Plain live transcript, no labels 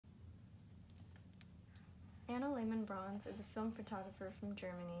Anna Lehmann-Brons is a film photographer from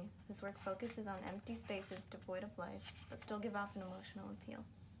Germany whose work focuses on empty spaces devoid of life, but still give off an emotional appeal.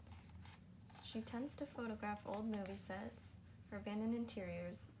 She tends to photograph old movie sets or abandoned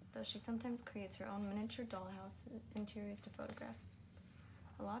interiors, though she sometimes creates her own miniature dollhouse interiors to photograph.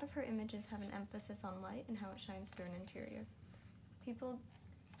 A lot of her images have an emphasis on light and how it shines through an interior. People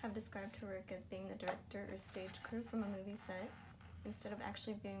have described her work as being the director or stage crew from a movie set. Instead of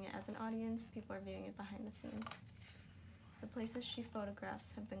actually viewing it as an audience, people are viewing it behind the scenes. The places she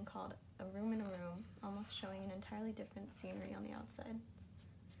photographs have been called a room in a room, almost showing an entirely different scenery on the outside.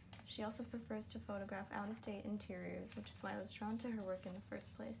 She also prefers to photograph out-of-date interiors, which is why I was drawn to her work in the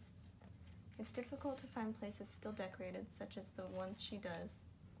first place. It's difficult to find places still decorated, such as the ones she does,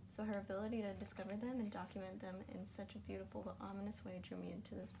 so her ability to discover them and document them in such a beautiful but ominous way drew me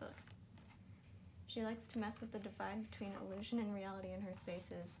into this book. She likes to mess with the divide between illusion and reality in her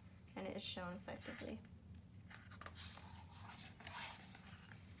spaces, and it is shown effectively.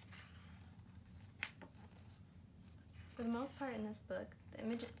 For the most part in this book, the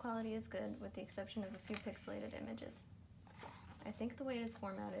image quality is good, with the exception of a few pixelated images. I think the way it is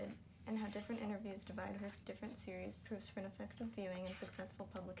formatted and how different interviews divide her different series proves for an effective viewing and successful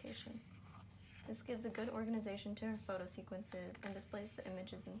publication. This gives a good organization to her photo sequences and displays the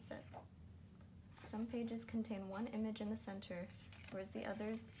images in sets. Some pages contain one image in the center, whereas the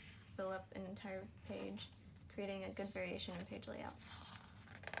others fill up an entire page, creating a good variation in page layout.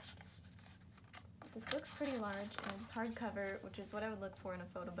 This book's pretty large and it's hardcover, which is what I would look for in a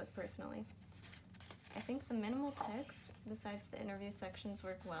photo book personally. I think the minimal text, besides the interview sections,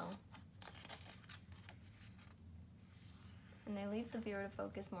 work well. And they leave the viewer to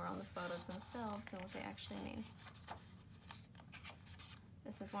focus more on the photos themselves than what they actually mean.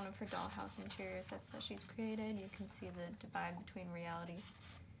 This is one of her dollhouse interior sets that she's created. You can see the divide between reality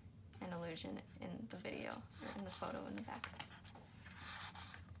and illusion in the video, or in the photo in the back.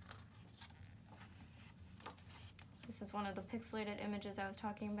 This is one of the pixelated images I was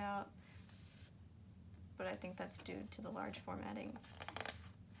talking about, but I think that's due to the large formatting.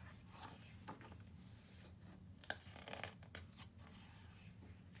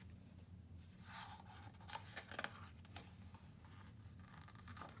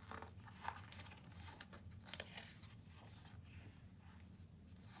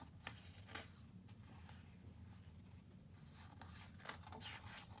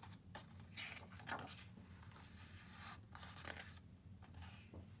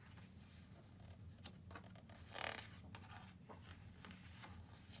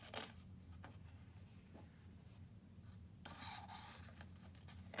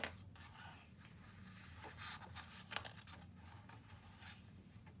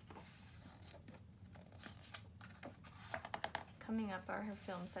 Coming up are her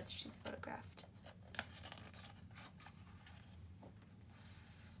film sets she's photographed.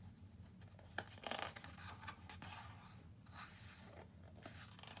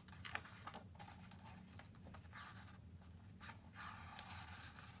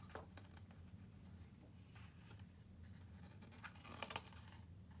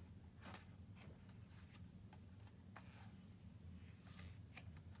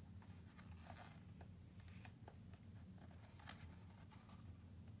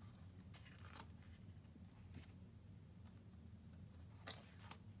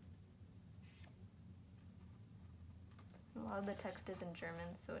 A lot of the text is in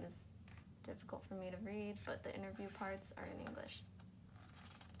German, so it is difficult for me to read, but the interview parts are in English.